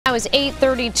Now is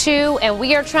 8:32, and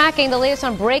we are tracking the latest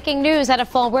on breaking news out of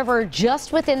Fall River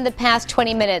just within the past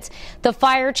 20 minutes. The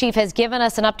fire chief has given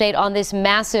us an update on this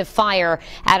massive fire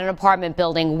at an apartment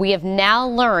building. We have now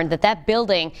learned that that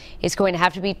building is going to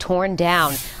have to be torn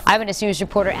down. Eyewitness News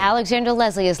reporter Alexandra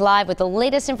Leslie is live with the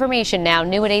latest information now,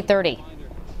 new at 8:30.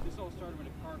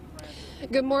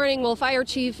 Good morning. Well, Fire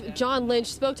Chief John Lynch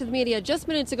spoke to the media just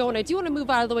minutes ago, and I do want to move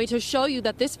out of the way to show you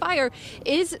that this fire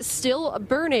is still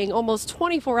burning almost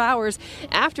 24 hours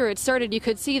after it started. You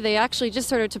could see they actually just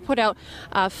started to put out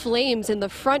flames in the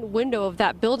front window of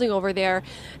that building over there.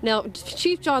 Now,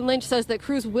 Chief John Lynch says that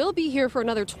crews will be here for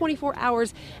another 24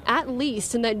 hours at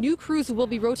least, and that new crews will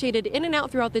be rotated in and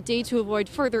out throughout the day to avoid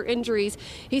further injuries.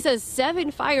 He says 7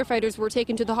 firefighters were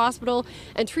taken to the hospital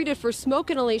and treated for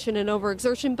smoke inhalation and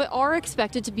overexertion, but are expected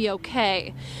to be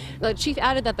okay. The chief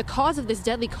added that the cause of this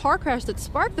deadly car crash that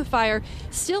sparked the fire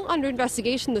still under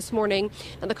investigation this morning,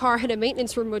 and the car hit a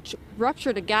maintenance room which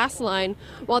ruptured a gas line.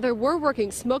 While there were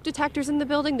working smoke detectors in the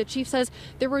building, the chief says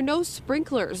there were no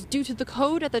sprinklers due to the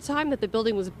code at the time that the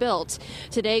building was built.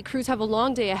 Today, crews have a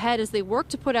long day ahead as they work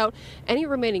to put out any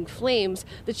remaining flames.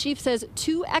 The chief says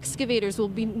 2 excavators will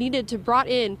be brought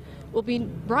in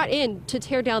to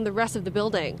tear down the rest of the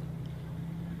building.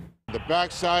 The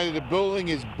back side of the building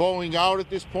is bowing out at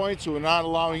this point, so we're not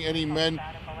allowing any men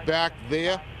back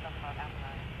there.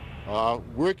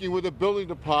 Working with the building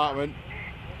department,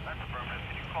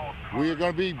 we are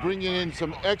going to be bringing in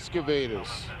some excavators,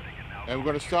 and we're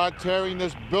going to start tearing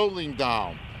this building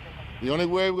down. The only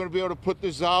way we're going to be able to put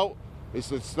this out is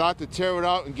to start to tear it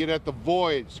out and get at the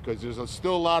voids, because there's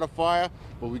still a lot of fire,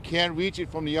 but we can't reach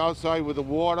it from the outside with the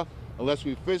water unless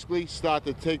we physically start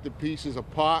to take the pieces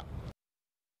apart.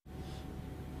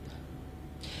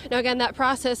 Now, again, that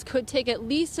process could take at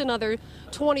least another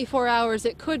 24 hours.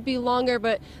 It could be longer,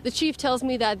 but the chief tells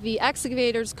me that the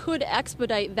excavators could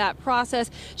expedite that process.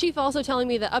 Chief also telling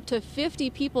me that up to 50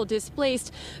 people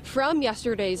displaced from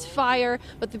yesterday's fire,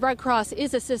 but the Red Cross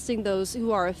is assisting those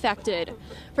who are affected.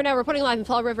 For now, reporting live in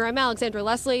Fall River, I'm Alexandra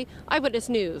Leslie, Eyewitness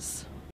News.